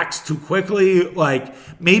reacts too quickly. Like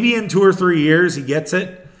maybe in 2 or 3 years he gets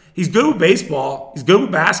it. He's good with baseball, he's good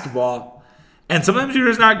with basketball, and sometimes you're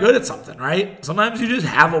just not good at something, right? Sometimes you just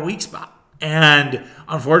have a weak spot. And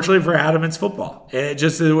unfortunately for Adam, it's football. It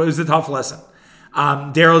was a tough lesson.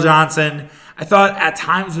 Daryl Johnson, I thought at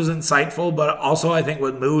times was insightful, but also I think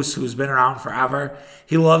with Moose, who's been around forever,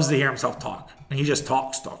 he loves to hear himself talk. And he just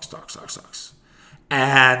talks.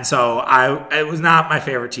 And so it was not my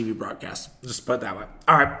favorite TV broadcast. Just put it that way.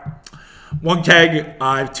 All right. One keg.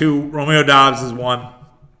 I have two. Romeo Doubs is one.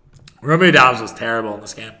 Romeo Doubs was terrible in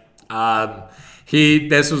this game.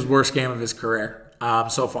 This was the worst game of his career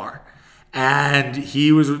so far. And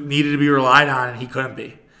he was needed to be relied on, and he couldn't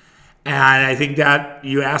be. And I think that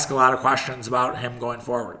you ask a lot of questions about him going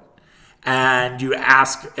forward. And you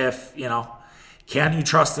ask if, can you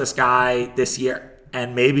trust this guy this year?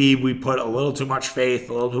 And maybe we put a little too much faith,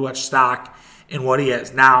 a little too much stock in what he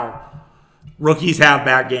is. Now, rookies have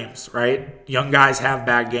bad games, right? Young guys have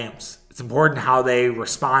bad games. It's important how they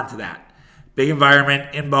respond to that. Big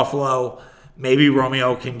environment in Buffalo. Maybe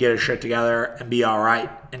Romeo can get his shit together and be all right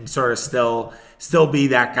and sort of still be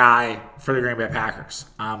that guy for the Green Bay Packers.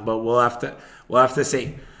 But we'll have to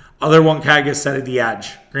see. Other one keg is setting the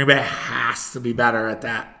edge. Green Bay has to be better at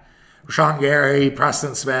that. Rashawn Gary,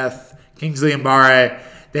 Preston Smith, Kingsley Mbarré,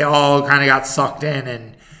 they all kind of got sucked in,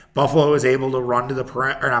 and Buffalo was able to run to the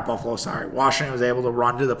perimeter, or not Buffalo, sorry. Washington was able to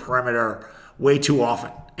run to the perimeter way too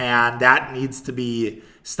often, and that needs to be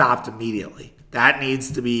stopped immediately. That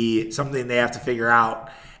needs to be something they have to figure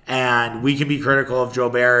out, and we can be critical of Joe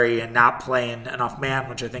Barry and not playing enough man,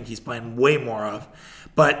 which I think he's playing way more of,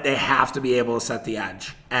 but they have to be able to set the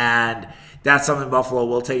edge, and that's something Buffalo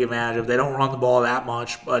will take advantage of. They don't run the ball that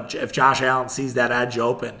much, but if Josh Allen sees that edge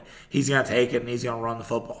open, he's going to take it and he's going to run the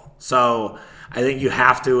football. So I think you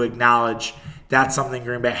have to acknowledge that's something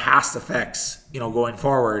Green Bay has to fix, going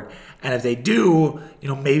forward. And if they do,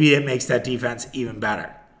 maybe it makes that defense even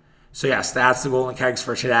better. So yes, that's the Golden Kegs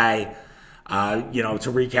for today. To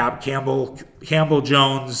recap, Campbell,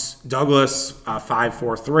 Jones, Douglas,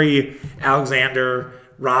 5-4-3, Alexander,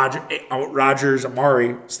 Rogers,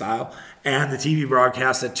 Amari style, and the TV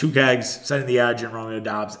broadcast at 2 kegs, setting the edge, and Romeo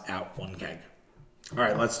Doubs at 1 keg. All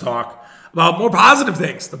right, let's talk about more positive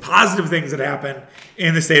things. The positive things that happened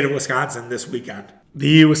in the state of Wisconsin this weekend.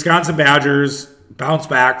 The Wisconsin Badgers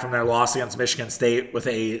bounced back from their loss against Michigan State with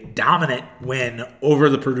a dominant win over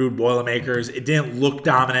the Purdue Boilermakers. It didn't look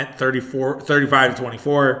dominant,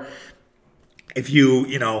 35-24. If you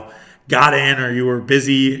got in or you were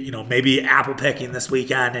busy, maybe apple picking this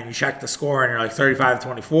weekend and you check the score and you're like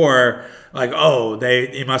 35-24, like, oh,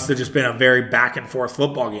 it must have just been a very back and forth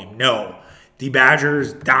football game. No, the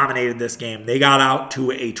Badgers dominated this game. They got out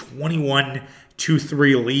to a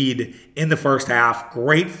 21-3 lead in the first half.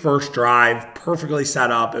 Great first drive, perfectly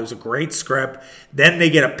set up. It was a great script. Then they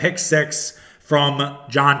get a pick six from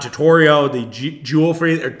John Torchio, the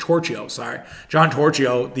John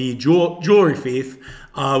Torchio, the jewelry thief,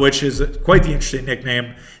 which is quite the interesting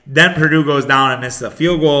nickname. Then Purdue goes down and misses a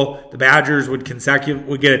field goal. The Badgers would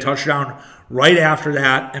get a touchdown right after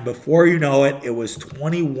that, and before you know it, it was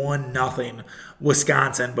 21-0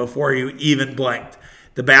 Wisconsin before you even blinked.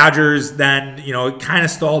 The Badgers then, it kind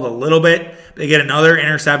of stalled a little bit. They get another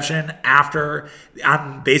interception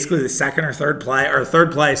on basically the third play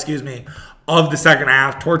of the second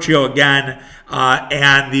half. Torchio again,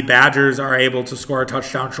 and the Badgers are able to score a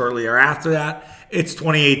touchdown shortly thereafter that. It's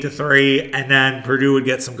 28-3, and then Purdue would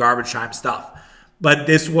get some garbage time stuff. But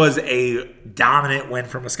this was a dominant win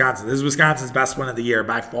from Wisconsin. This is Wisconsin's best win of the year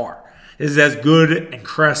by far. This is as good and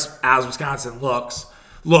crisp as Wisconsin looked.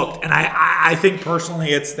 And I think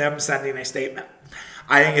personally it's them sending a statement.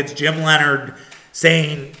 I think it's Jim Leonard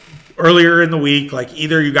saying earlier in the week, like,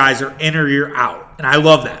 either you guys are in or you're out. And I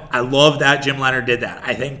love that. I love that Jim Leonard did that.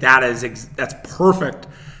 I think that's perfect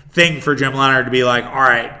thing for Jim Leonard to be like, all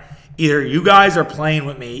right, either you guys are playing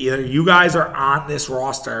with me, either you guys are on this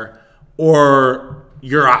roster, or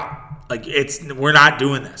you're out. Like, we're not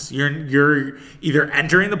doing this. You're either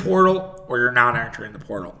entering the portal or you're not entering the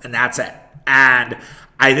portal, and that's it. And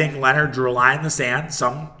I think Leonard drew a line in the sand.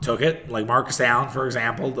 Some took it, like Marcus Allen, for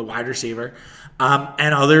example, the wide receiver,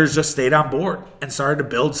 and others just stayed on board and started to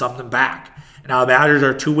build something back. Now, the Badgers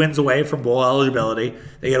are 2 wins away from bowl eligibility.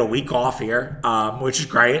 They get a week off here, which is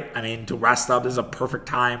great. I mean, to rest up is a perfect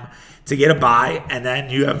time to get a bye. And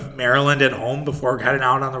then you have Maryland at home before heading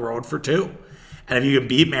out on the road for 2. And if you can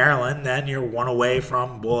beat Maryland, then you're 1 away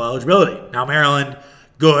from bowl eligibility. Now, Maryland,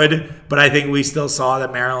 good, but I think we still saw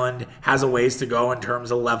that Maryland has a ways to go in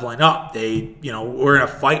terms of leveling up. They, were in a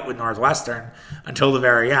fight with Northwestern until the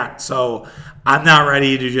very end. So I'm not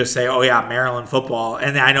ready to just say, oh yeah, Maryland football.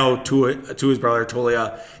 And I know Tua's brother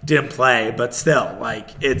Tulia didn't play, but still,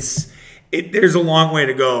 there's a long way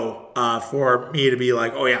to go for me to be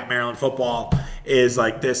like, oh yeah, Maryland football is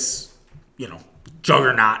like this,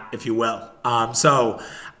 juggernaut, if you will. So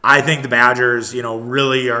I think the Badgers,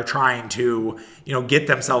 really are trying to, get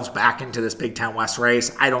themselves back into this Big Ten West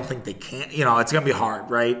race. I don't think they can. It's going to be hard,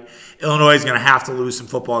 right? Illinois is going to have to lose some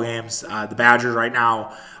football games. The Badgers right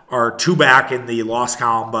now are 2 back in the loss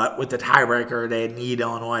column, but with the tiebreaker, they need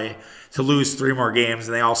Illinois to lose 3 more games,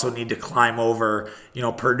 and they also need to climb over,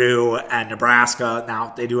 Purdue and Nebraska.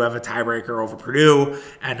 Now, they do have a tiebreaker over Purdue,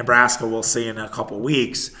 and Nebraska we'll see in a couple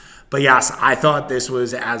weeks. But yes, I thought this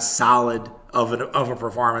was as solid of a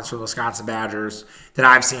performance from the Wisconsin Badgers that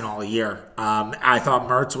I've seen all year. I thought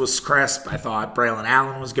Mertz was crisp. I thought Braylon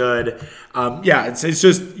Allen was good. It's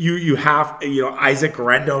just you have Isaac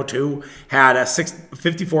Garendo too had a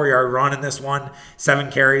 54-yard run in this one,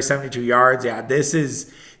 7 carries, 72 yards. Yeah, this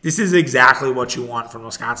is exactly what you want from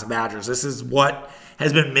Wisconsin Badgers. This is what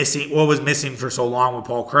has been missing, what was missing for so long with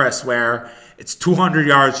Paul Chryst, where it's 200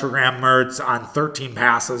 yards for Graham Mertz on 13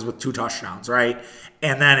 passes with 2 touchdowns, right?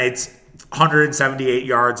 And then it's 178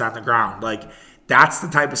 yards on the ground. That's the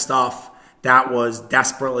type of stuff that was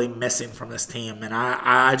desperately missing from this team. And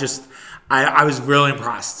I was really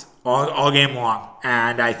impressed all game long.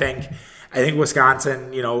 And I think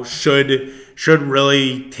Wisconsin, should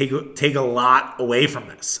really take a lot away from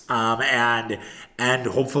this. And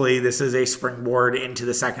hopefully this is a springboard into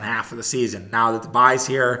the second half of the season. Now that the bye's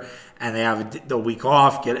here and they have the week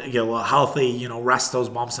off, get a little healthy, rest those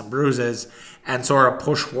bumps and bruises, and sort of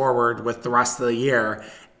push forward with the rest of the year.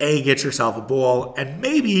 Get yourself a bowl, and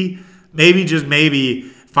maybe just maybe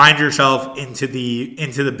find yourself into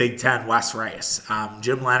the Big Ten West race.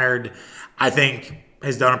 Jim Leonhard, I think,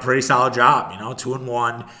 has done a pretty solid job.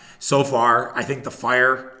 2-1 so far. I think the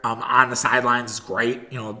fire on the sidelines is great.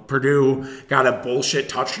 Purdue got a bullshit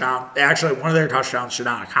touchdown. Actually, one of their touchdowns should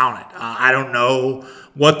not have counted. I don't know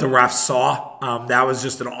what the refs saw. That was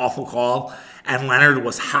just an awful call. And Leonhard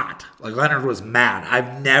was hot. Leonhard was mad.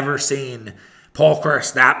 I've never seen Paul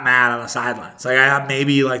Chryst that mad on the sidelines. I had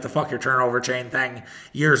maybe the fuck your turnover chain thing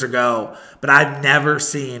years ago, but I've never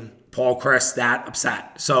seen Paul Chryst that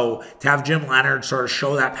upset. So to have Jim Leonhard sort of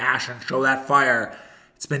show that passion, show that fire,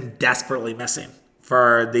 it's been desperately missing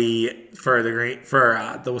for the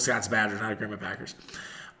Wisconsin Badgers, not Green Bay Packers.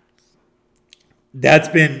 That's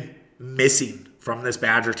been missing from this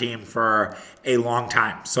Badger team for a long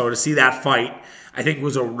time. So to see that fight, I think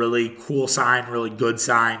was a really cool sign, really good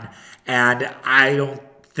sign. And I don't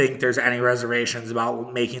think there's any reservations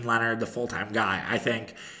about making Leonhard the full-time guy. I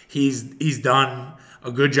think he's done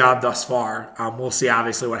a good job thus far. We'll see,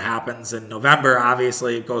 obviously, what happens in November.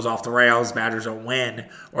 Obviously, it goes off the rails. Badgers don't win,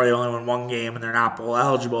 or they only win 1 game and they're not bowl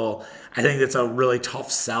eligible. I think that's a really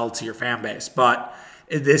tough sell to your fan base. But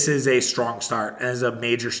this is a strong start and is a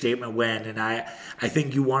major statement win. And I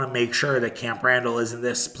think you want to make sure that Camp Randall is in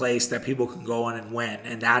this place that people can go in and win.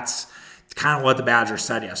 And that's kind of what the Badgers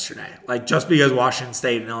said yesterday. Just because Washington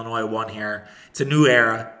State and Illinois won here, it's a new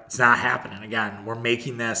era. It's not happening again. We're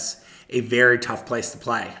making this a very tough place to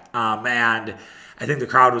play. And I think the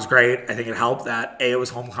crowd was great. I think it helped that it was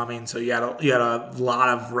homecoming, so you had a lot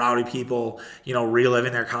of rowdy people,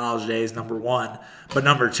 reliving their college days. Number one, but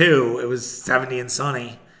number two, it was 70 and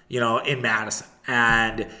sunny, in Madison,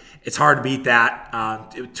 and it's hard to beat that.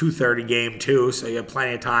 2:30 game too, so you have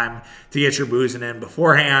plenty of time to get your boozing in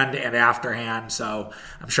beforehand and afterhand. So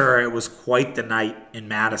I'm sure it was quite the night in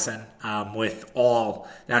Madison with all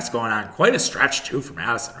that's going on. Quite a stretch too for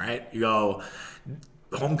Madison, right? You go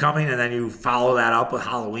homecoming, and then you follow that up with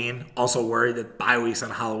Halloween. Also worried that bye weeks on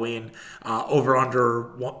Halloween, over under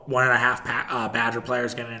 1.5 Badger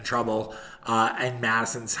players getting in trouble in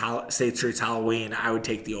Madison's State Street's Halloween. I would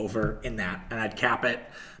take the over in that, and I'd cap it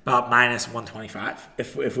about minus 125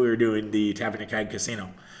 if we were doing the Tapping a Keg Casino.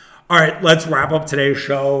 All right, let's wrap up today's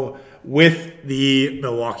show with the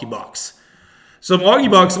Milwaukee Bucks. So the Milwaukee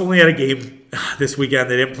Bucks only had a game this weekend.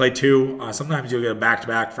 They didn't play 2. Sometimes you'll get a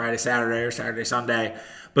back-to-back Friday, Saturday, or Saturday, Sunday.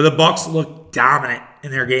 But the Bucks looked dominant in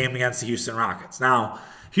their game against the Houston Rockets. Now,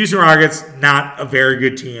 Houston Rockets, not a very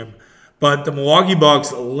good team, but the Milwaukee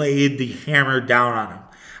Bucks laid the hammer down on them.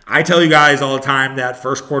 I tell you guys all the time that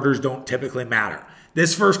first quarters don't typically matter.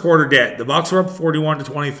 This first quarter did. The Bucks were up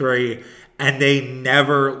 41-23, and they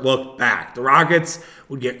never looked back. The Rockets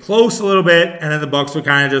would get close a little bit, and then the Bucks would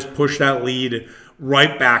kind of just push that lead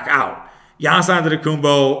right back out. Giannis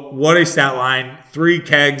Antetokounmpo, what a stat line. 3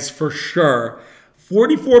 kegs for sure.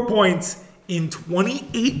 44 points in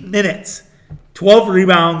 28 minutes. 12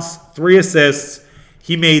 rebounds, 3 assists.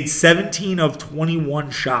 He made 17 of 21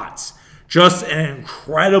 shots. Just an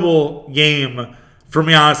incredible game from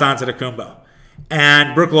Giannis Antetokounmpo.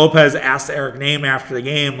 And Brook Lopez asked Eric Name after the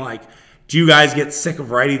game, like, do you guys get sick of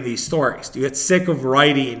writing these stories? Do you get sick of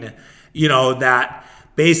writing, that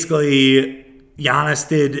basically Giannis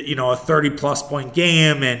did, a 30-plus point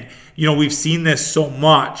game, and, we've seen this so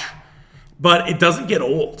much, but it doesn't get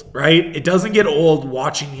old, right? It doesn't get old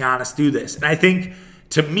watching Giannis do this. And I think,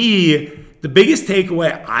 to me, the biggest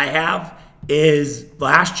takeaway I have is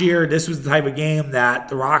last year, this was the type of game that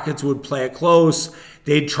the Rockets would play it close.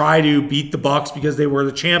 They'd try to beat the Bucks because they were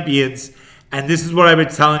the champions. And this is what I've been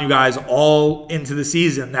telling you guys all into the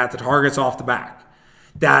season, that the target's off the back.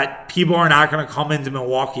 That people are not going to come into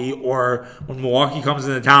Milwaukee, or when Milwaukee comes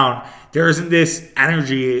into town, there isn't this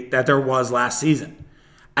energy that there was last season.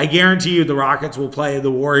 I guarantee you the Rockets will play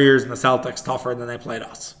the Warriors and the Celtics tougher than they played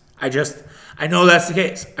us. I know that's the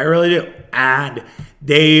case. I really do. And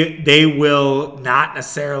they will not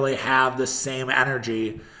necessarily have the same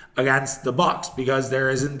energy against the Bucks, because there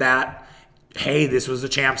isn't that, hey, this was the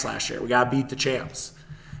champs last year, we got to beat the champs.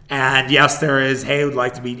 And yes, there is, hey, we'd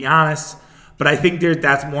like to beat Giannis, but I think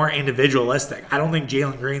that's more individualistic. I don't think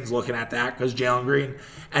Jalen Green's looking at that, because Jalen Green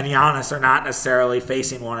and Giannis are not necessarily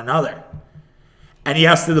facing one another. And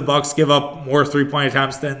yes, did the Bucks give up more three-point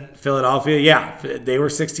attempts than Philadelphia? Yeah, they were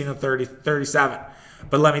 16 of 37.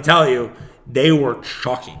 But let me tell you, they were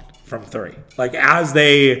chucking from 3. Like, as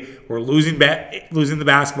they were losing the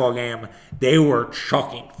basketball game, they were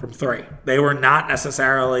chucking from 3. They were not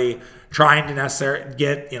necessarily trying to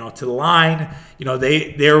get to the line.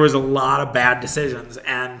 There was a lot of bad decisions,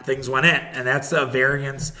 and things went in, and that's a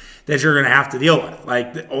variance that you're going to have to deal with.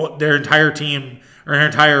 Like, their entire team, or their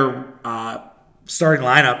entire starting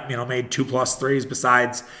lineup, made 2+ threes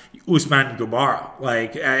besides Usman Gabara.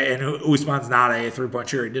 And Usman's not a 3-point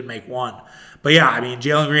shooter. He did make 1. But yeah,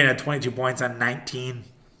 Jalen Green had 22 points on 19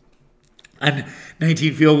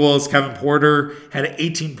 field goals. Kevin Porter had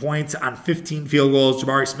 18 points on 15 field goals.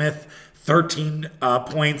 Jabari Smith, 13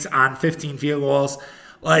 points on 15 field goals.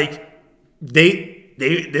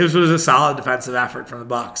 This was a solid defensive effort from the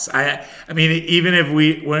Bucks. Even if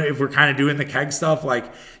we're kind of doing the keg stuff,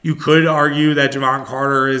 you could argue that Javon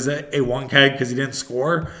Carter is a 1 keg because he didn't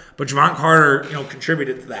score, but Javon Carter,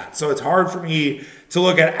 contributed to that. So it's hard for me to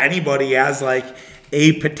look at anybody as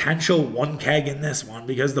a potential 1 keg in this one,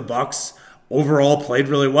 because the Bucks overall played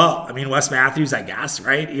really well. Wes Matthews, I guess,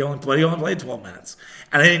 right? He only played 12 minutes.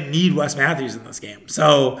 And they didn't need Wes Matthews in this game.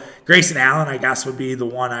 So Grayson Allen, I guess, would be the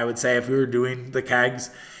one I would say if we were doing the kegs.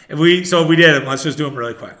 If we did them, let's just do them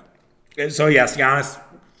really quick. So yes, Giannis,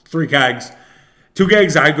 3 kegs. 2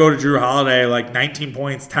 kegs, I'd go to Jrue Holiday, 19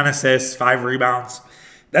 points, 10 assists, 5 rebounds.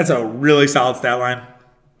 That's a really solid stat line.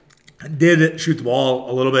 Did shoot the ball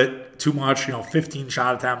a little bit too much, 15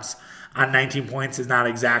 shot attempts on 19 points is not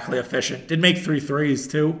exactly efficient. Did make 3 threes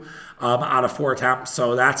too, out of 4 attempts,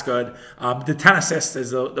 so that's good. The 10 assists is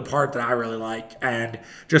the part that I really like, and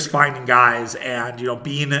just finding guys and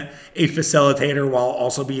being a facilitator while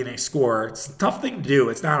also being a scorer. It's a tough thing to do.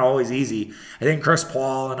 It's not always easy. I think Chris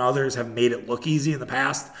Paul and others have made it look easy in the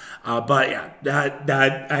past, but yeah,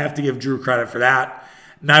 that I have to give Jrue credit for that.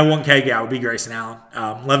 My 1 keg, would be Grayson Allen.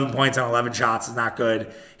 11 points on 11 shots is not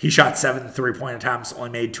good. He shot 7 3-point attempts,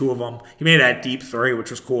 only made 2 of them. He made that deep 3,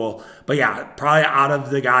 which was cool. But yeah, probably out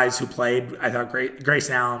of the guys who played, I thought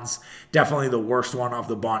Grayson Allen's definitely the worst one of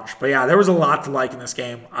the bunch. But yeah, there was a lot to like in this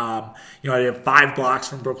game. I had 5 blocks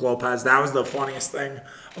from Brook Lopez. That was the funniest thing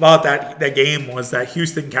about that game, was that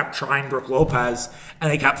Houston kept trying Brook Lopez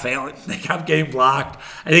and they kept failing. They kept getting blocked.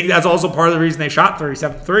 I think that's also part of the reason they shot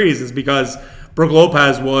 37 threes, is because Brook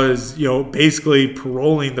Lopez was, basically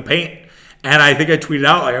paroling the paint. And I think I tweeted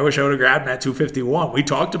out, I wish I would have grabbed him at 251. We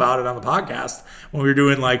talked about it on the podcast when we were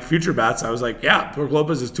doing, future bets. I was like, yeah, Brook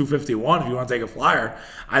Lopez is 251 if you want to take a flyer.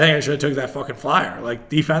 I think I should have took that fucking flyer.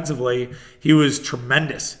 Defensively, he was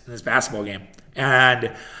tremendous in this basketball game.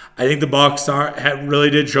 And I think the Bucks really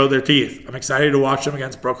did show their teeth. I'm excited to watch them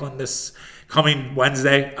against Brooklyn this coming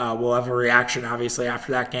Wednesday. We'll have a reaction, obviously,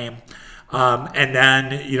 after that game. And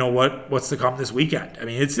then, what's to come this weekend?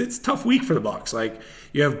 It's a tough week for the Bucks.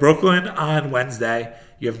 You have Brooklyn on Wednesday.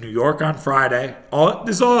 You have New York on Friday.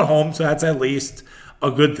 This is all at home, so that's at least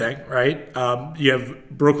a good thing, right? You have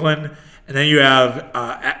Brooklyn, and then you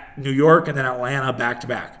have New York, and then Atlanta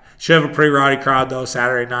back-to-back. Should have a pretty rowdy crowd, though,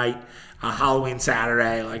 Saturday night, Halloween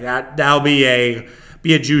Saturday. That'll be a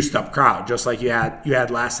juiced-up crowd, just like you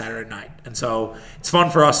had last Saturday night. And so it's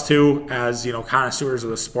fun for us too, as connoisseurs of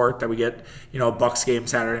the sport, that we get a Bucks game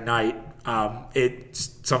Saturday night. It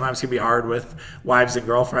sometimes can be hard with wives and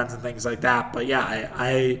girlfriends and things like that. But yeah,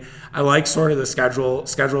 I like sort of the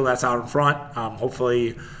schedule that's out in front.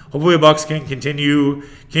 Hopefully the Bucks can continue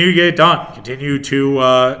to get it done, continue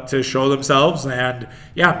to show themselves, and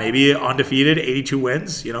yeah, maybe undefeated, 82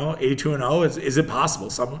 wins, 82-0. Is it possible?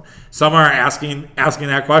 Some are asking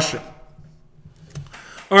that question.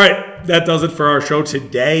 All right, that does it for our show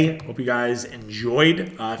today. Hope you guys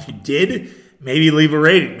enjoyed. If you did, maybe leave a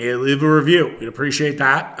rating, maybe leave a review. We'd appreciate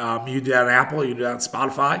that. You do that on Apple, you do that on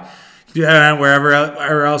Spotify, you do that on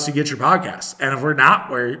wherever else you get your podcasts. And if we're not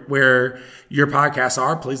where your podcasts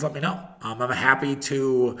are, please let me know. I'm happy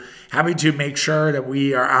to make sure that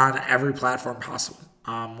we are on every platform possible.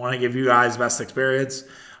 Want to give you guys the best experience.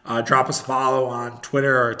 Drop us a follow on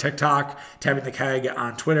Twitter or TikTok, Tapping the Keg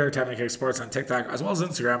on Twitter, Tapping the Keg Sports on TikTok, as well as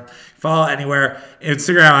Instagram. Follow anywhere.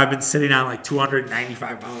 Instagram, I've been sitting on like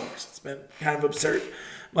 295 followers. It's been kind of absurd.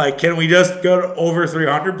 Like, can we just go to over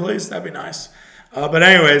 300, please? That'd be nice. But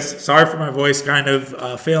anyways, sorry for my voice kind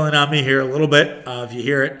of failing on me here a little bit. If you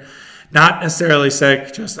hear it, not necessarily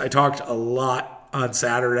sick, just I talked a lot on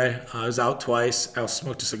Saturday. I was out twice. I also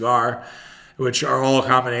smoked a cigar, which are all a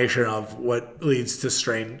combination of what leads to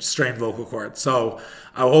strained vocal cords. So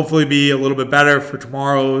I'll hopefully be a little bit better for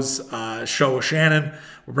tomorrow's show with Shannon.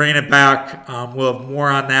 We're bringing it back. We'll have more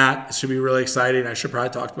on that. It should be really exciting. I should probably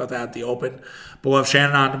talk about that at the Open. But we'll have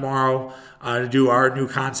Shannon on tomorrow to do our new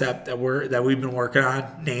concept that we've been working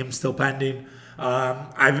on. Name still pending.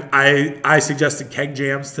 I suggested keg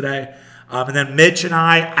jams today. And then Mitch and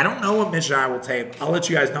I don't know what Mitch and I will tape. I'll let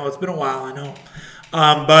you guys know. It's been a while, I know.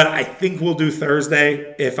 But I think we'll do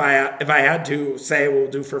Thursday. If I had to say we'll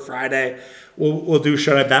do for Friday, we'll do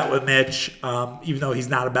Should I Bet with Mitch, even though he's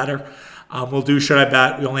not a bettor. We'll do Should I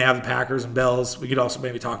Bet. We only have the Packers and Bills. We could also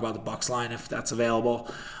maybe talk about the Bucks line if that's available.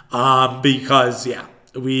 Because yeah,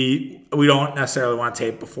 we don't necessarily want to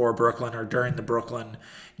tape before Brooklyn or during the Brooklyn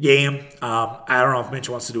game. I don't know if Mitch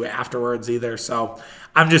wants to do it afterwards either. So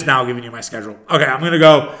I'm just now giving you my schedule. Okay, I'm going to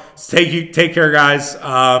go. Take care, guys.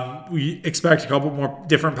 We expect a couple more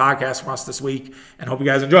different podcasts from us this week and hope you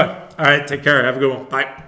guys enjoy. All right, take care. Have a good one. Bye.